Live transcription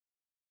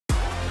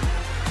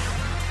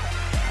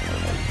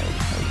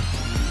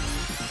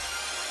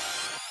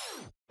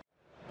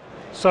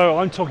So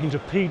I'm talking to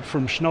Piet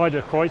from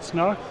Schneider.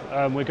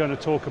 We're going to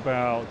talk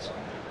about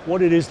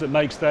what it is that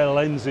makes their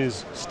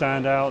lenses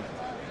stand out,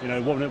 you know,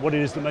 what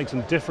it is that makes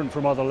them different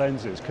from other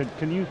lenses.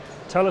 Can you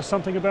tell us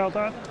something about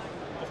that?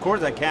 Of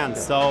course I can.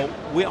 So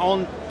we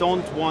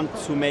don't want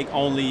to make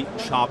only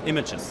sharp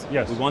images.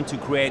 Yes. We want to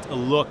create a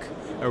look,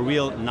 a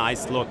real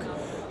nice look.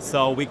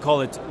 So we call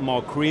it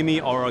more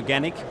creamy or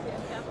organic.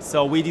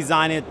 So we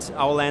designed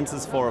our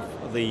lenses for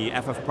the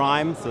FF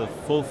Prime, the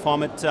full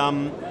format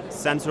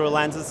sensor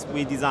lenses.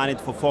 We designed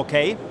it for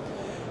 4K,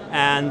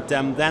 and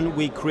then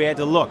we create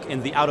a look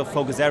in the out of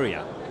focus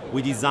area.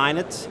 We design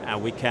it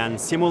and we can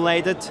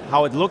simulate it,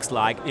 how it looks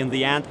like in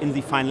the end in the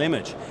final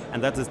image.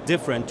 And that is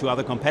different to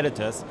other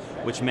competitors,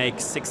 which make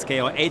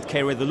 6K or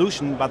 8K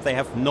resolution, but they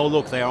have no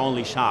look, they are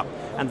only sharp.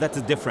 And that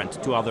is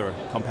different to other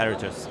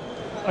competitors.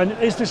 And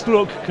is this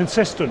look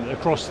consistent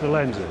across the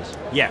lenses?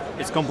 Yeah,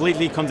 it's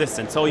completely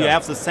consistent. So you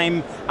have the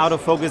same out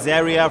of focus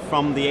area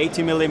from the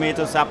 80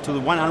 millimeters up to the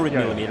 100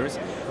 millimeters.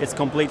 It's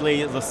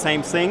completely the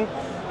same thing.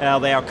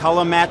 They are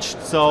color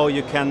matched, so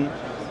you can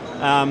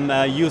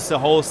use the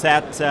whole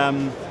set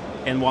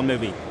in one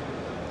movie.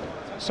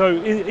 So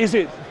is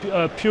it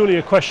purely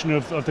a question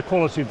of the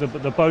quality of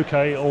the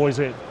bokeh, or is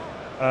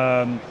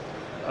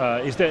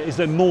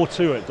there more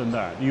to it than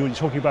that? You were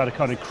talking about a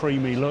kind of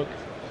creamy look.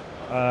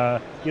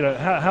 You know,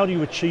 how do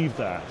you achieve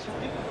that?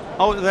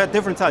 Oh, there are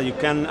different styles. You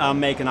can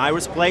make an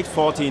iris plate,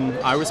 14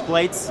 iris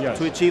plates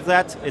to achieve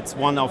that. It's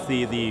one of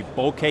the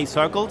bokeh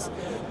circles,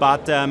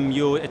 but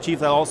you achieve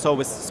that also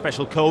with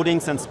special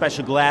coatings and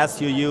special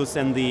glass you use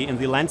in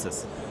the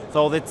lenses.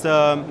 So that's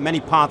many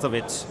parts of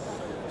it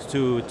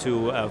to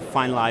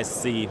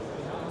finalize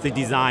the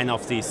design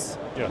of this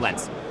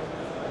lens.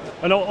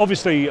 And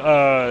obviously,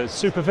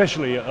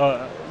 superficially,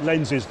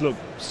 lenses look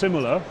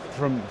similar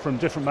from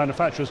different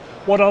manufacturers.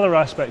 What other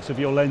aspects of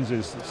your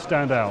lenses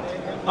stand out?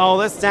 Oh,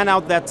 they stand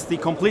out that the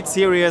complete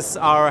series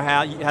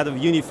had a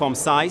uniform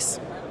size,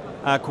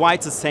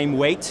 quite the same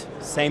weight,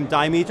 same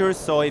diameter.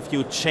 So if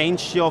you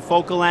change your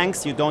focal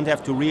length, you don't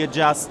have to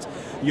readjust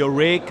your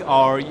rig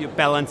or you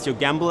balance your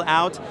gimbal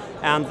out.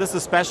 And this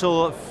is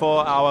special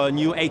for our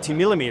new 80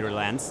 millimeter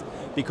lens,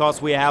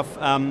 because we have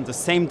the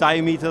same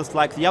diameters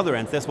like the other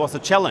end. This was a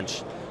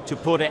challenge to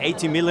put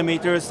 80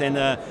 millimeters in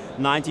a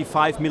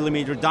 95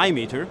 millimeter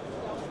diameter,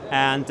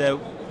 and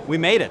we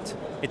made it.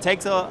 It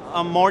takes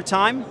more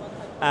time,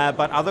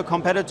 but other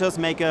competitors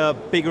make a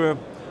bigger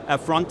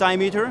front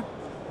diameter,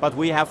 but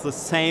we have the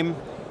same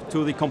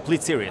to the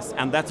complete series,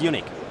 and that's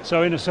unique.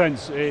 So in a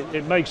sense,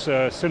 it makes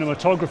a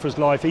cinematographer's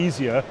life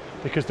easier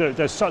because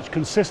there's such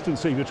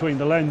consistency between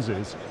the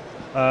lenses.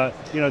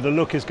 You know, the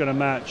look is going to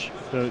match,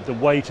 the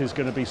weight is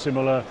going to be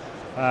similar,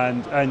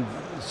 and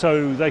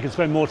so they can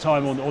spend more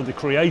time on the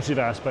creative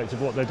aspect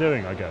of what they're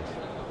doing, I guess.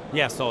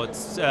 Yeah, so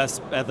it's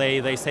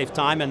they save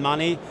time and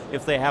money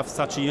if they have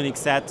such a unique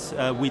set.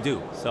 We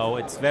do. So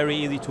it's very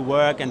easy to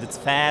work and it's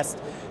fast.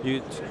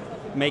 You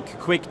make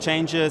quick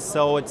changes,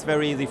 so it's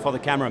very easy for the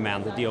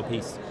cameraman, the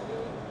DOPs.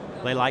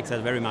 They like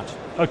that very much.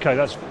 Okay,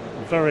 that's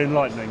very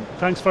enlightening.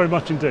 Thanks very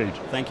much indeed.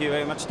 Thank you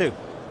very much too.